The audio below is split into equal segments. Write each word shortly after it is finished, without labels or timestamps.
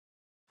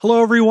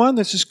Hello everyone,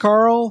 this is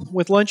Carl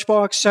with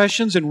Lunchbox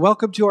Sessions and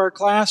welcome to our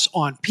class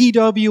on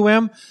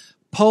PWM,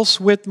 Pulse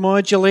Width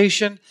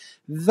Modulation.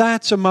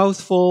 That's a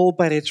mouthful,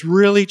 but it's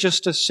really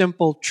just a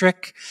simple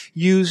trick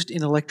used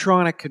in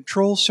electronic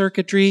control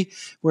circuitry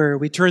where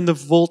we turn the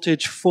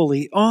voltage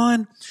fully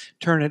on,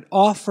 turn it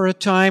off for a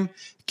time,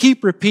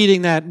 keep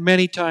repeating that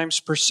many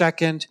times per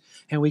second,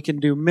 and we can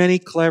do many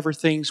clever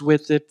things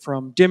with it,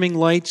 from dimming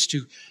lights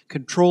to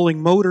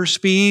controlling motor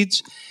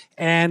speeds.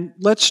 And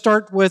let's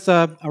start with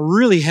a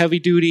really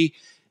heavy-duty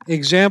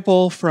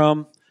example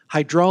from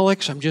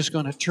hydraulics. I'm just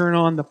going to turn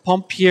on the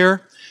pump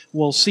here.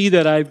 We'll see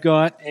that I've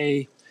got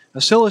an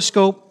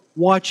oscilloscope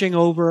watching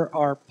over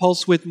our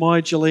pulse width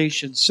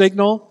modulation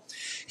signal.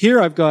 Here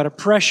I've got a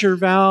pressure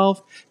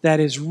valve that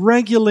is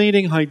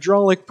regulating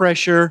hydraulic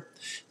pressure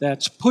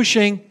that's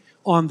pushing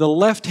on the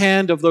left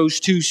hand of those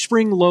two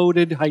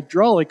spring-loaded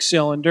hydraulic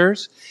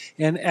cylinders.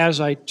 And as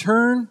I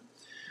turn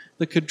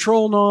the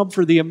control knob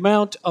for the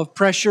amount of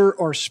pressure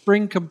or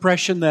spring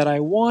compression that I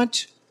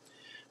want,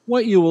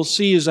 what you will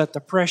see is that the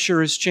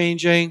pressure is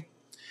changing.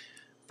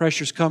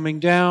 Pressure's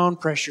coming down,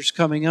 pressure's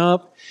coming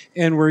up,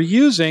 and we're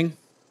using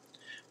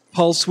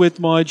pulse width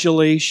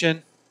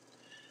modulation,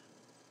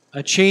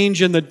 a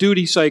change in the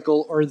duty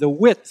cycle or the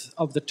width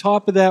of the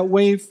top of that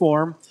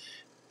waveform,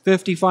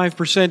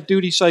 55%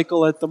 duty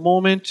cycle at the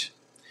moment.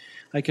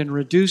 I can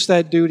reduce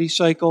that duty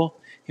cycle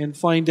and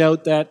find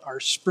out that our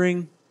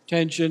spring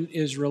tension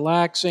is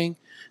relaxing.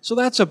 So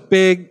that's a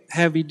big,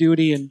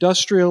 heavy-duty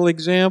industrial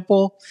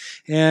example,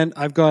 and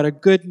I've got a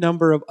good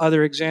number of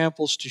other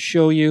examples to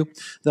show you.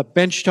 The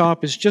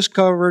benchtop is just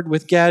covered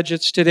with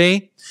gadgets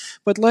today,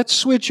 but let's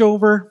switch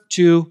over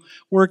to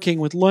working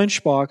with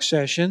Lunchbox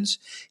Sessions,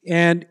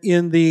 and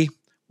in the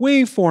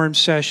waveform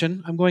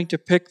session, I'm going to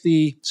pick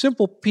the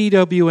simple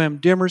PWM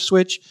dimmer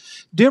switch.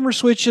 Dimmer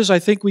switches I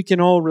think we can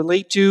all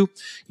relate to.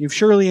 You've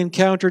surely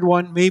encountered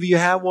one. Maybe you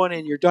have one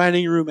in your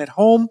dining room at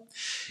home.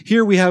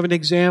 Here we have an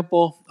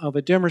example of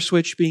a dimmer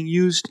switch being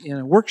used in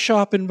a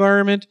workshop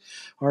environment.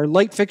 Our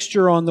light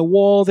fixture on the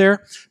wall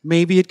there,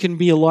 maybe it can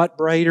be a lot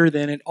brighter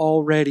than it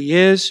already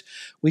is.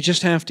 We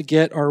just have to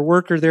get our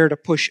worker there to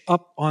push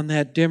up on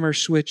that dimmer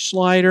switch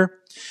slider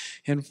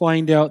and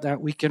find out that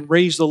we can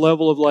raise the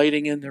level of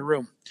lighting in the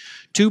room.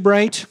 Too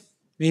bright,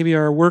 maybe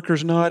our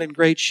worker's not in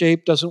great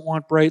shape, doesn't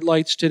want bright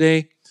lights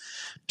today.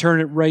 Turn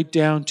it right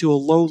down to a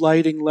low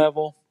lighting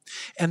level.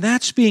 And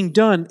that's being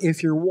done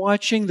if you're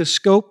watching the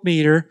scope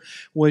meter,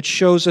 which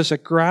shows us a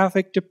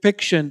graphic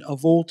depiction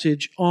of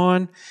voltage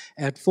on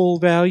at full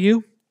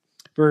value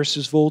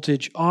versus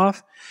voltage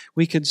off.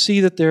 We can see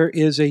that there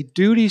is a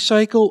duty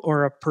cycle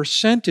or a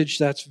percentage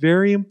that's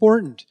very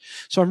important.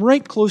 So I'm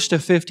right close to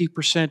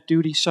 50%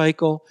 duty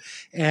cycle,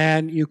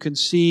 and you can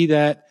see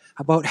that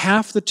about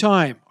half the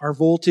time our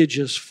voltage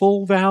is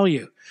full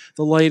value.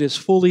 The light is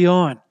fully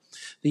on.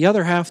 The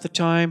other half the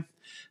time,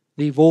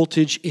 the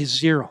voltage is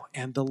zero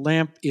and the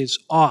lamp is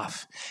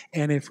off.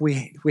 And if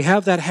we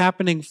have that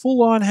happening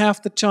full on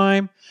half the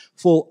time,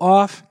 full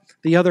off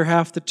the other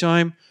half the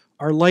time,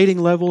 our lighting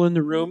level in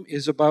the room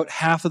is about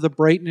half of the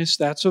brightness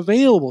that's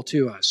available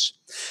to us.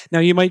 Now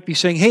you might be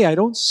saying, hey, I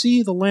don't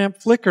see the lamp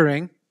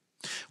flickering.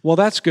 Well,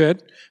 that's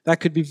good.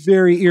 That could be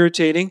very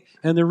irritating.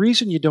 And the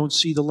reason you don't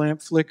see the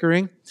lamp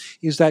flickering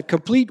is that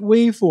complete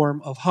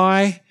waveform of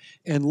high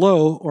and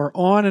low, or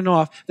on and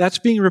off, that's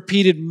being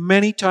repeated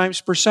many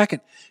times per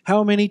second.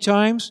 How many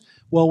times?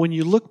 Well, when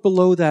you look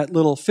below that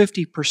little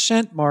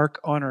 50% mark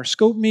on our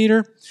scope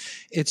meter,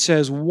 it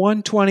says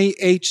 120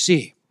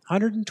 Hz.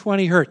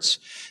 120 hertz.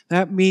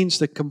 That means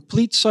the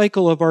complete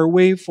cycle of our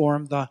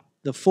waveform,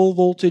 the full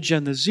voltage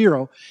and the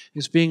zero,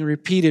 is being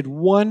repeated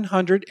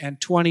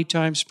 120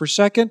 times per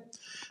second.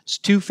 It's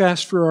too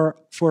fast for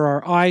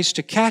our eyes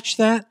to catch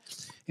that,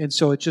 and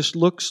so it just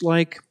looks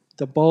like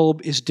the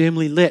bulb is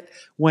dimly lit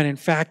when in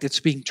fact it's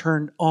being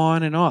turned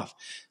on and off.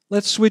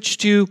 Let's switch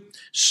to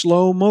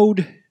slow-mo,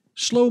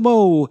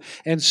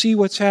 and see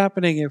what's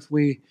happening if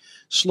we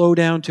slow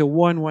down to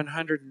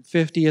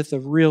 1/150th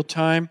of real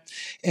time.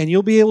 And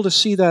you'll be able to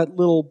see that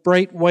little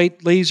bright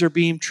white laser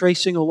beam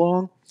tracing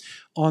along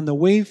on the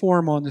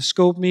waveform on the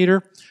scope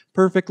meter,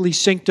 perfectly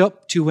synced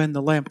up to when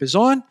the lamp is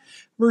on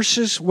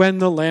versus when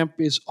the lamp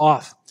is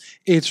off.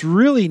 It's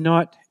really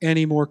not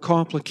any more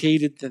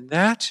complicated than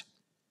that.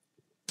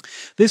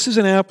 This is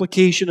an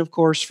application, of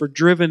course, for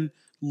driven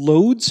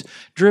loads.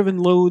 Driven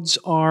loads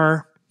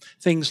are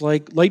things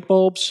like light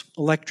bulbs,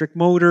 electric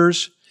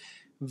motors,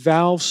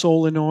 valve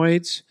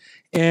solenoids,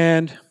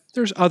 and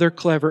there's other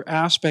clever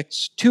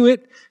aspects to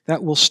it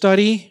that we'll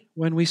study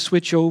when we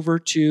switch over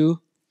to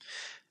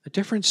a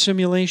different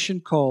simulation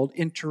called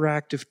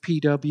interactive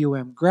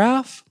PWM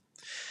graph.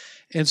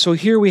 And so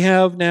here we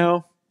have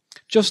now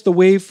just the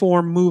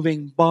waveform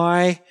moving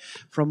by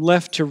from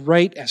left to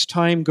right as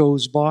time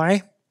goes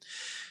by.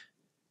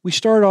 We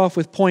start off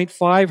with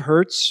 0.5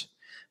 hertz.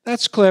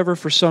 That's clever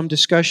for some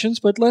discussions,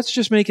 but let's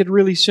just make it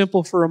really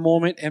simple for a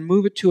moment and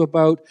move it to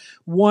about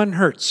 1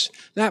 hertz.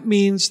 That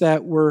means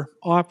that we're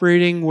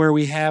operating where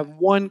we have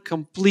one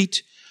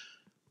complete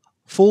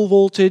full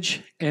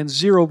voltage and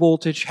zero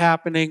voltage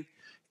happening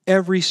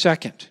every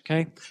second.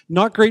 Okay,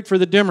 not great for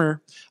the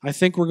dimmer. I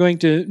think we're going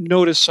to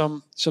notice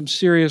some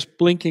serious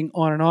blinking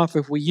on and off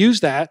if we use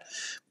that,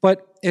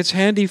 but it's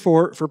handy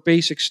for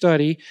basic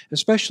study,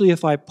 especially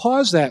if I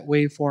pause that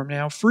waveform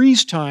now,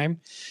 freeze time,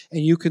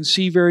 and you can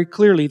see very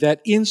clearly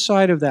that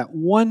inside of that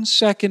 1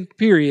 second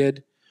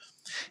period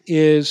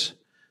is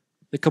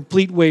the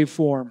complete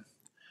waveform,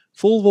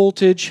 full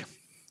voltage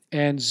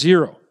and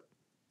zero.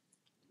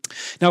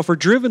 Now for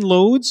driven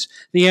loads,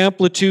 the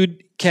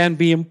amplitude can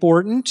be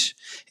important,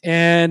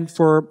 and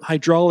for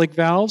hydraulic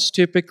valves,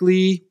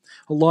 typically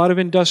a lot of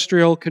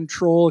industrial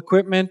control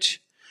equipment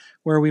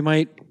where we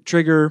might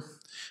trigger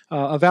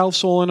a valve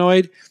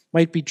solenoid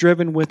might be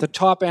driven with a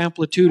top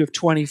amplitude of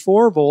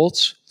 24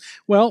 volts.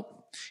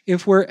 Well,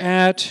 if we're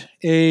at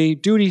a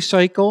duty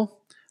cycle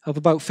of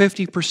about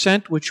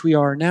 50%, which we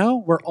are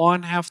now, we're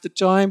on half the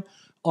time,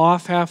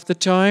 off half the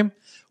time,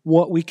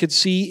 what we could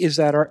see is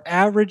that our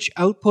average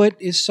output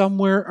is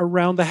somewhere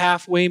around the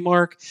halfway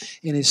mark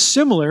and is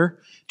similar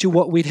to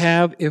what we'd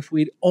have if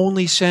we'd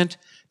only sent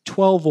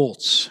 12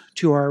 volts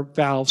to our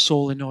valve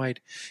solenoid.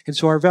 And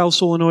so our valve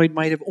solenoid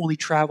might have only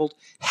traveled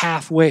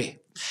halfway.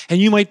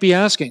 And you might be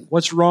asking,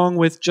 what's wrong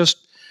with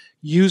just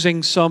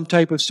using some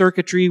type of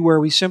circuitry where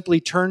we simply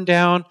turn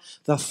down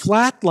the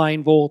flat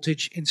line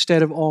voltage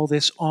instead of all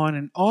this on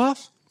and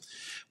off?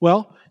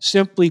 Well,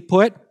 simply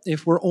put,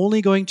 if we're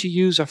only going to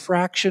use a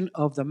fraction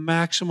of the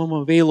maximum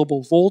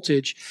available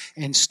voltage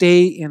and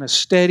stay in a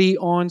steady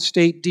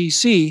on-state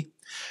DC,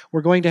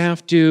 we're going to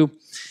have to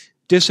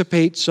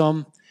dissipate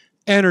some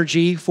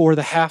energy for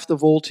the half the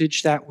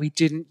voltage that we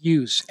didn't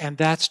use. And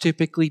that's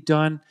typically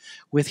done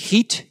with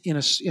heat in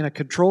a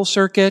control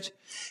circuit.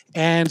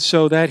 And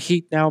so that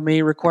heat now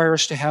may require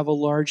us to have a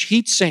large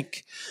heat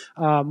sink.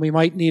 We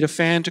might need a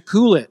fan to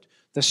cool it.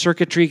 The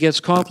circuitry gets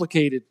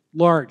complicated,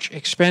 large,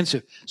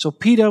 expensive. So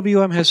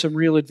PWM has some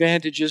real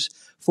advantages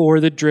for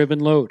the driven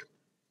load.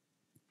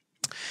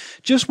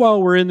 Just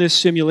while we're in this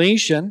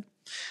simulation,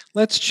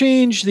 let's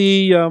change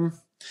the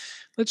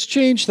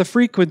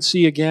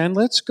frequency again.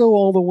 Let's go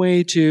all the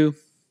way to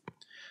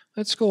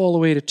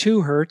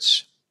 2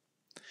 hertz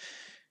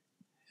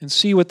and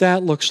see what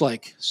that looks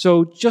like.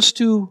 So just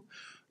to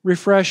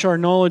refresh our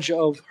knowledge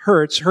of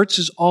hertz, hertz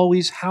is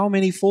always how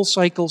many full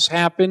cycles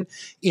happen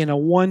in a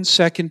 1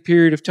 second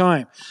period of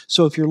time.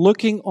 So if you're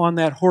looking on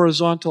that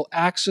horizontal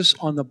axis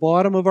on the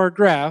bottom of our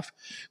graph,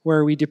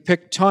 where we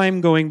depict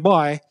time going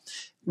by,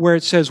 where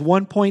it says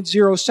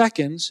 1.0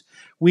 seconds,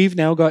 we've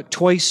now got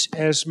twice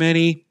as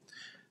many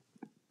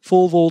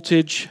full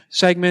voltage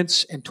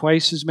segments and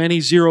twice as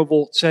many 0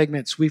 volt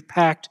segments. We've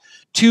packed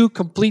 2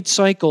 complete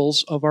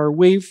cycles of our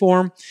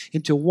waveform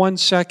into 1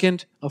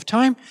 second of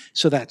time,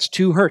 so that's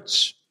 2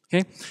 hertz.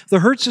 Okay? The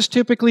hertz is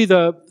typically,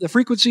 the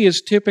frequency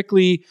is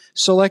typically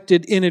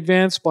selected in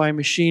advance by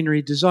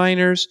machinery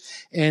designers,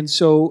 and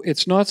so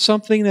it's not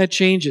something that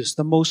changes.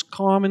 The most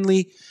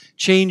commonly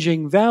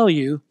changing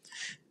value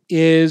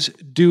is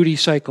duty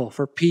cycle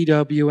for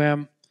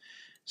PWM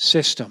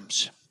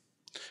systems.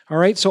 All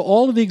right, so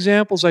all of the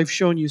examples I've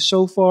shown you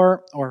so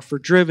far are for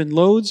driven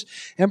loads,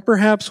 and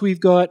perhaps we've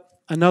got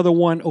another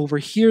one over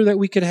here that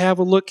we could have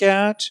a look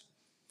at.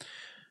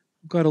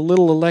 We've got a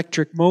little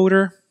electric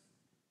motor,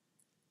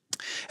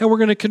 and we're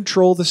going to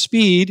control the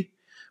speed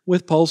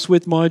with pulse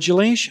width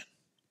modulation.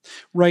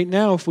 Right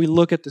now, if we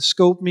look at the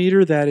scope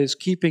meter that is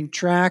keeping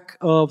track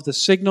of the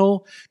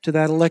signal to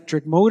that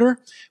electric motor,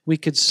 we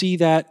could see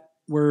that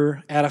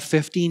we're at a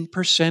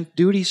 15%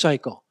 duty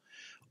cycle.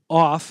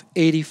 Off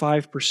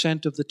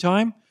 85% of the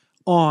time,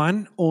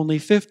 on only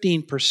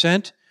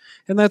 15%,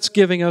 and that's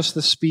giving us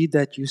the speed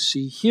that you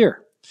see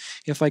here.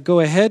 If I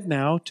go ahead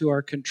now to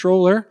our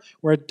controller,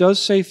 where it does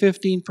say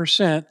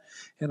 15%,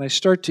 and I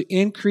start to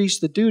increase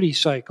the duty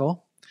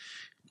cycle,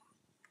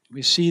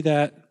 we see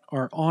that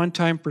our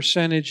on-time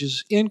percentage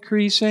is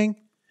increasing,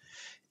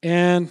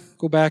 and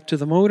go back to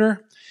the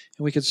motor,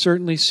 and we can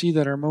certainly see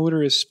that our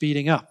motor is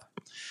speeding up.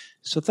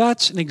 So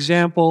that's an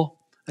example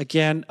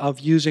again, of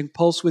using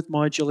pulse width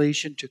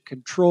modulation to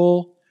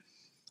control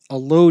a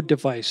load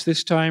device,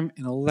 this time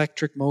an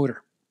electric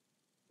motor.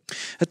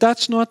 But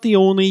that's not the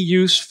only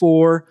use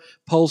for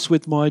pulse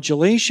width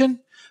modulation.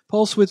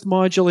 Pulse width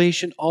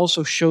modulation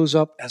also shows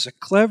up as a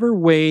clever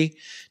way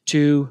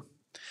to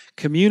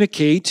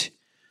communicate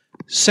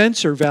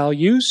sensor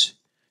values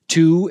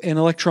to an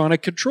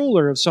electronic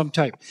controller of some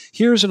type.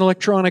 Here's an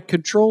electronic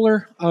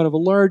controller out of a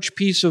large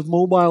piece of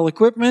mobile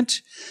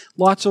equipment.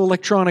 Lots of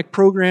electronic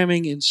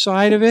programming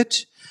inside of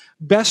it.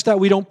 Best that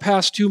we don't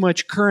pass too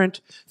much current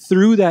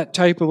through that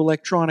type of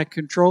electronic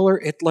controller.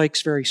 It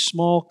likes very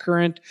small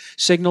current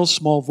signals,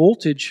 small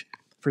voltage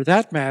for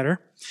that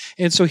matter.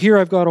 And so here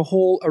I've got a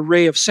whole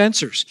array of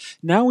sensors.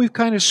 Now we've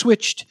kind of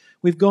switched.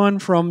 We've gone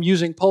from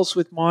using pulse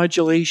width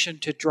modulation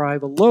to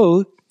drive a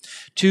load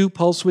to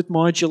pulse width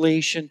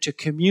modulation to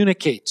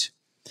communicate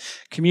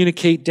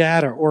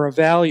data or a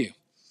value.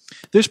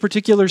 This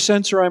particular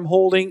sensor I'm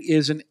holding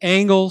is an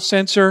angle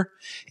sensor,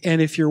 and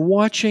if you're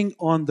watching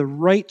on the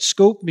right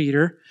scope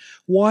meter,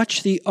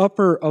 watch the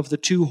upper of the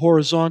 2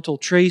 horizontal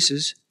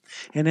traces,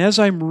 and as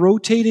I'm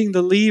rotating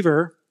the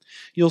lever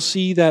you'll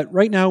see that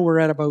right now we're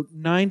at about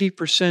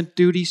 90%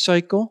 duty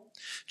cycle.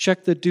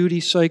 Check the duty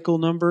cycle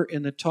number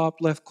in the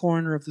top left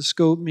corner of the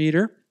scope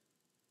meter.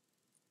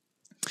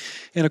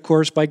 And of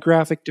course, by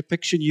graphic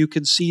depiction, you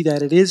can see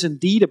that it is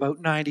indeed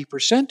about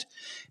 90%.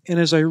 And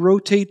as I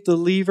rotate the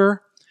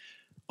lever,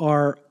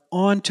 our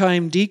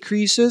on-time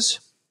decreases,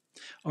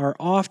 our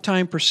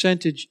off-time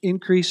percentage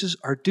increases,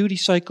 our duty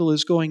cycle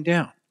is going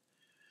down.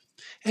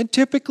 And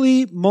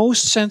typically,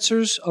 most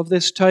sensors of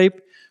this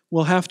type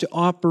will have to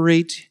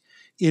operate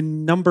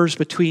in numbers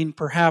between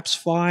perhaps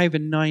 5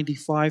 and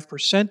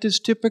 95% is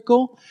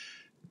typical,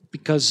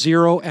 because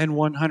 0 and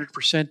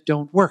 100%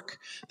 don't work.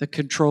 The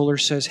controller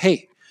says,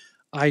 hey,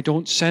 I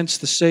don't sense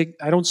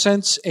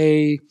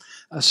a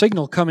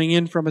signal coming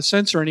in from a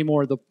sensor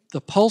anymore.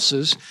 The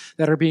pulses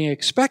that are being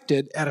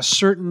expected at a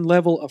certain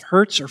level of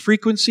hertz or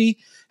frequency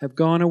have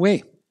gone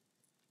away.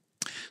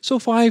 So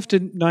 5 to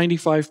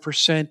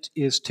 95%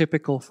 is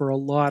typical for a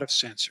lot of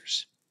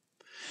sensors.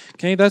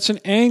 Okay, that's an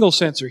angle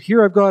sensor.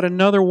 Here I've got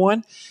another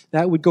one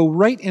that would go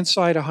right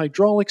inside a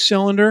hydraulic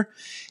cylinder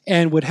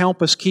and would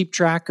help us keep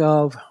track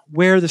of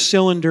where the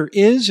cylinder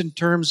is in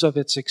terms of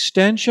its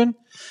extension.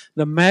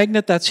 The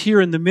magnet that's here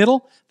in the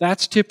middle,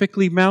 that's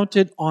typically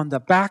mounted on the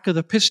back of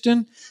the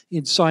piston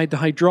inside the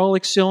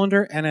hydraulic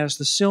cylinder. And as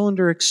the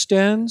cylinder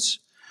extends,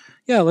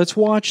 let's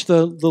watch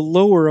the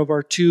lower of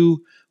our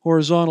two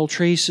horizontal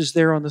traces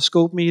there on the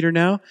scope meter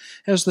now.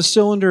 As the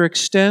cylinder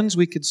extends,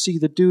 we can see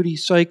the duty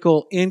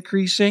cycle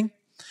increasing.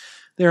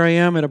 There I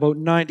am at about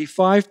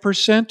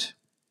 95%.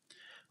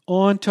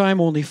 On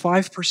time, only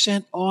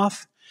 5%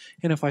 off.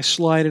 And if I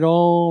slide it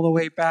all the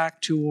way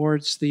back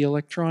towards the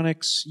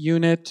electronics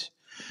unit,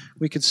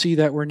 we can see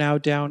that we're now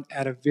down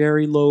at a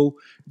very low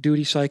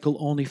duty cycle,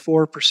 only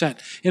 4%.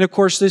 And of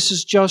course, this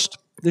is just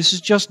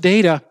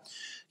data.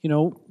 You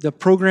know, the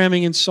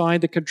programming inside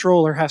the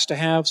controller has to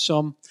have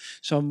some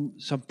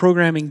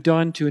programming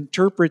done to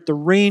interpret the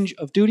range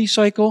of duty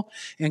cycle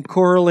and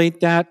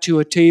correlate that to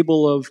a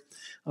table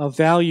of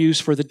values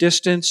for the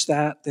distance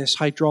that this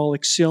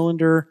hydraulic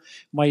cylinder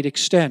might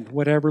extend,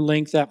 whatever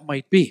length that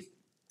might be.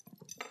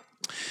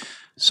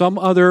 Some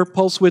other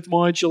pulse width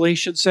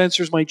modulation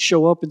sensors might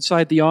show up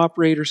inside the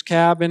operator's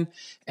cabin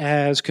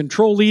as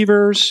control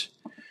levers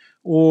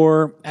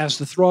or as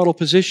the throttle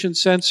position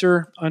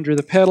sensor under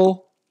the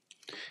pedal.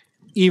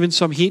 Even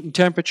some heat and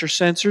temperature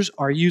sensors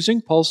are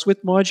using pulse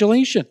width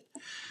modulation.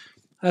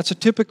 That's a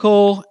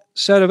typical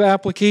set of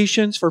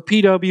applications for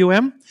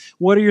PWM.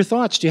 What are your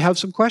thoughts? Do you have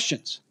some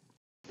questions?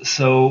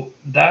 So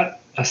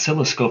that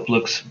oscilloscope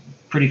looks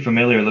pretty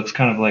familiar. It looks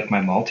kind of like my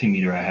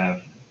multimeter I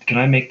have. Can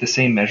I make the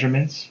same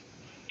measurements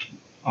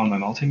on my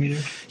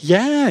multimeter?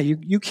 Yeah,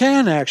 you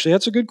can actually.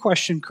 That's a good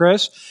question,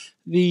 Chris.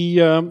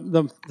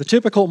 The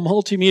typical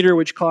multimeter,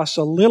 which costs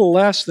a little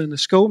less than the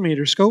scope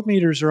meter. Scope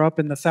meters are up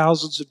in the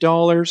thousands of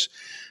dollars.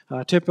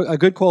 A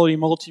good quality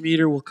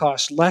multimeter will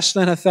cost less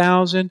than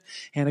 $1,000,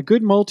 and a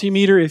good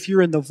multimeter, if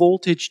you're in the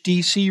voltage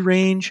DC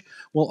range,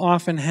 will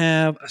often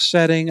have a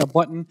setting, a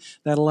button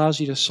that allows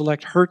you to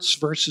select hertz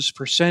versus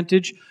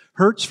percentage.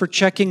 Hertz for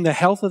checking the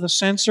health of the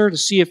sensor to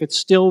see if it's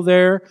still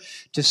there,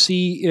 to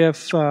see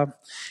if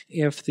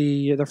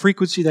the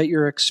frequency that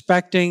you're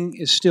expecting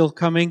is still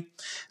coming.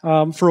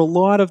 For a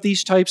lot of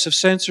these types of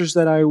sensors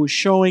that I was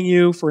showing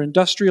you for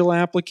industrial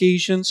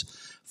applications,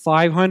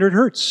 500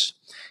 hertz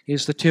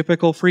is the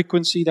typical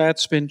frequency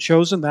that's been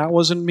chosen. That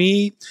wasn't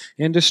me.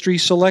 Industry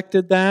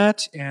selected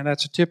that, and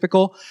that's a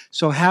typical.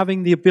 So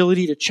having the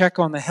ability to check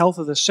on the health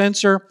of the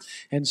sensor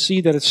and see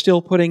that it's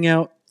still putting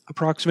out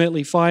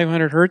approximately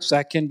 500 hertz,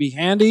 that can be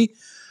handy.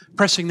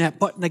 Pressing that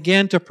button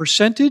again to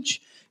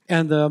percentage,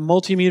 and the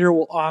multimeter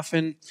will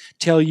often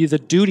tell you the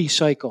duty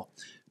cycle.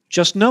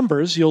 Just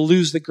numbers, you'll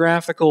lose the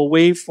graphical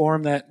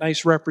waveform, that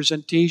nice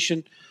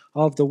representation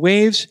of the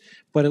waves,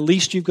 but at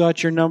least you've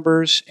got your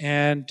numbers,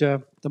 and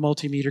the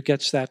multimeter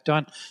gets that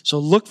done. So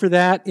look for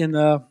that in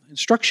the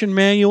instruction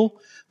manual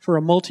for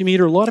a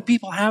multimeter. A lot of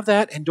people have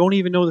that and don't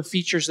even know the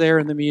features there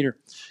in the meter.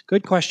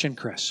 Good question,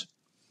 Chris.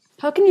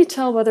 How can you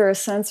tell whether a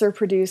sensor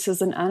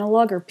produces an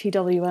analog or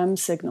PWM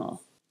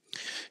signal?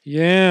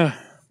 Yeah,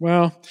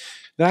 well,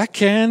 that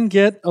can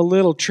get a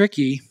little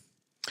tricky.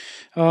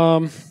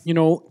 A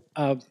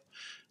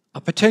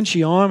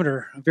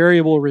potentiometer, a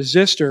variable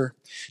resistor,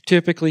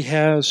 typically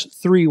has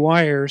 3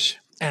 wires,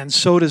 and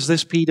so does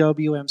this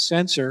PWM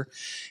sensor.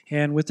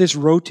 And with this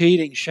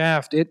rotating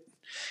shaft,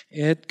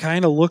 it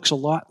kind of looks a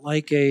lot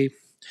like a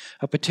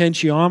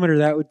potentiometer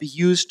that would be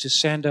used to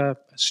send a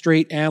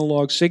straight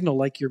analog signal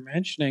like you're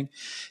mentioning.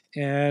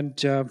 And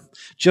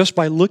just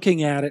by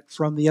looking at it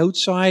from the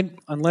outside,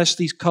 unless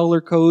these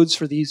color codes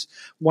for these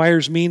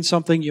wires mean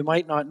something, you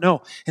might not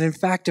know. And in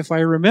fact, if I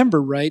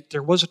remember right,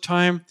 there was a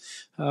time,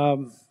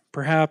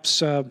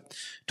 perhaps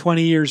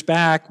 20 years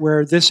back,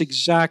 where this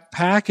exact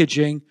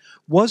packaging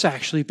was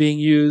actually being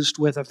used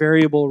with a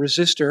variable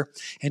resistor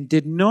and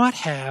did not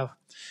have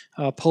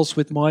pulse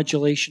width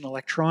modulation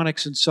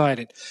electronics inside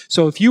it.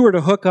 So if you were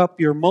to hook up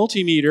your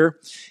multimeter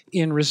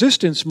in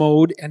resistance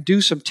mode and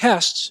do some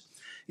tests,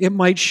 it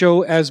might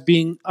show as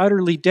being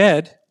utterly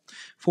dead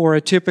for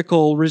a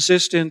typical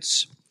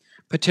resistance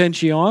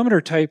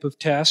potentiometer type of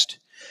test,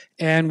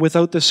 and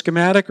without the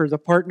schematic or the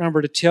part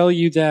number to tell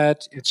you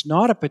that it's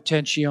not a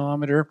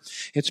potentiometer,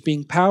 it's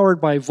being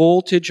powered by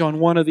voltage on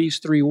one of these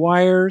three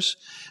wires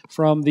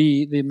from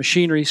the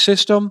machinery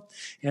system,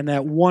 and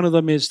that one of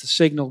them is the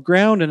signal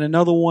ground and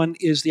another one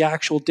is the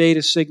actual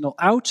data signal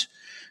out,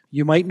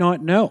 you might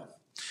not know.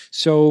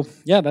 So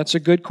yeah, that's a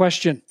good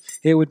question.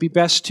 It would be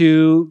best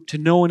to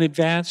know in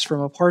advance from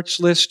a parts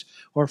list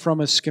or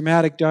from a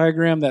schematic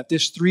diagram that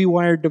this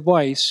three-wire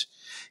device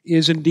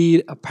is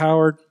indeed a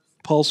powered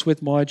pulse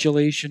width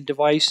modulation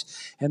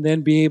device, and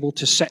then be able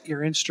to set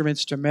your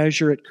instruments to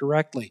measure it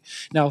correctly.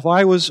 Now, if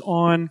I was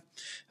on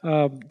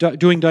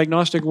doing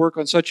diagnostic work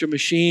on such a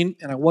machine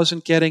and I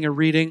wasn't getting a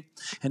reading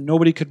and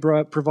nobody could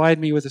provide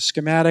me with a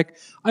schematic,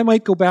 I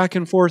might go back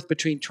and forth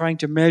between trying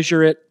to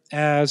measure it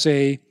as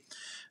a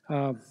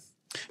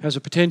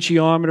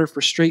potentiometer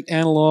for straight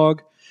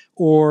analog,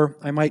 or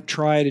I might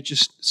try to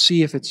just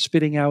see if it's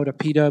spitting out a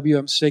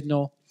PWM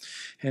signal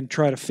and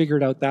try to figure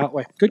it out that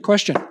way. Good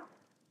question.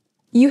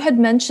 You had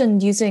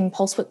mentioned using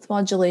pulse width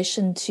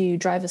modulation to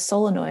drive a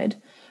solenoid,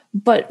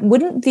 but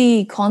wouldn't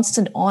the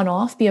constant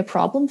on-off be a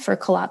problem for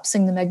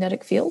collapsing the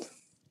magnetic field?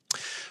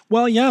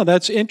 Well, yeah,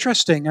 that's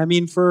interesting. I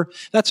mean,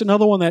 that's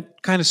another one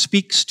that kind of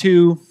speaks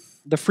to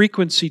the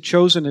frequency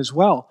chosen as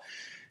well.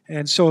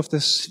 And so if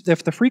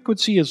the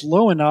frequency is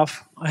low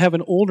enough, I have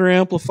an older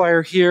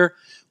amplifier here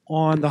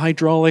on the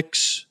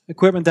hydraulics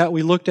equipment that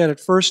we looked at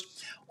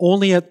first,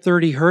 only at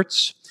 30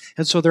 hertz.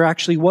 And so there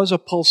actually was a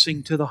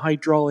pulsing to the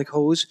hydraulic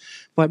hose,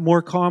 but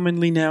more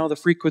commonly now the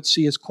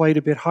frequency is quite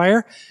a bit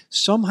higher.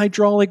 Some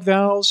hydraulic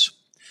valves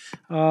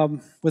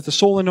with a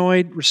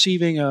solenoid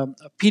receiving a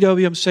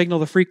PWM signal,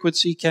 the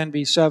frequency can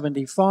be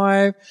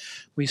 75.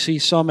 We see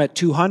some at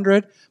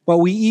 200, but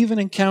we even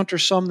encounter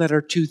some that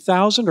are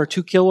 2000 or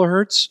 2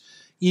 kilohertz.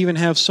 Even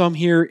have some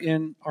here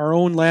in our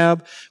own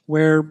lab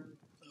where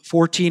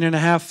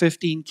 14.5,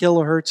 15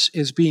 kilohertz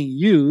is being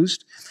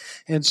used.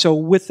 And so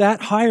with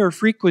that higher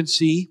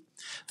frequency,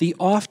 the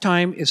off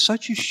time is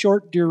such a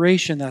short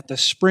duration that the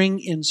spring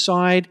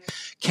inside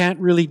can't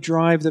really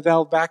drive the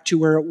valve back to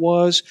where it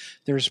was.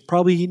 There's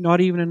probably not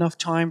even enough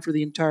time for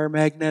the entire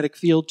magnetic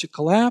field to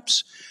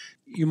collapse.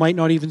 You might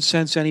not even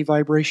sense any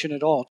vibration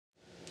at all.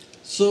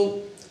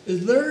 So,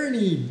 is there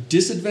any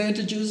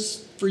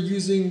disadvantages for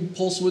using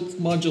pulse width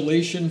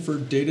modulation for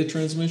data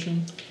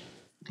transmission?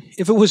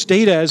 If it was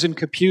data, as in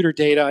computer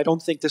data, I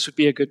don't think this would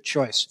be a good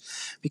choice,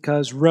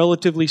 because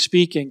relatively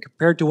speaking,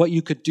 compared to what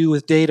you could do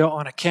with data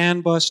on a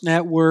CAN bus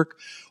network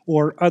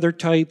or other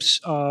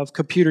types of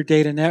computer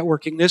data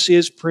networking, this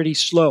is pretty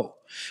slow.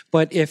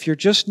 But if you're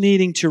just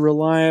needing to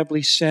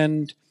reliably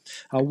send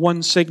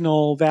one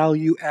signal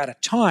value at a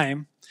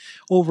time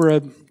over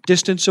a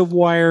distance of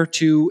wire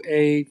to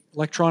an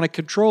electronic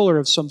controller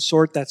of some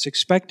sort that's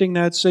expecting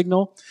that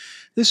signal,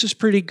 this is a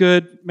pretty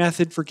good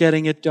method for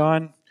getting it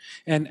done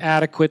and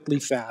adequately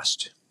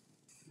fast.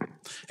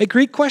 Hey,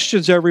 great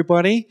questions,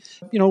 everybody.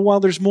 You know, while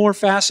there's more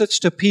facets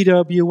to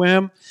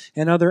PWM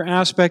and other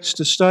aspects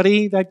to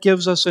study, that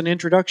gives us an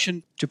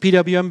introduction to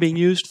PWM being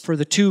used for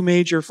the two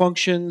major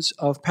functions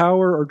of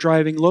power or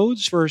driving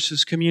loads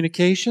versus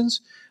communications.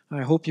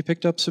 I hope you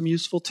picked up some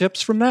useful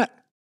tips from that.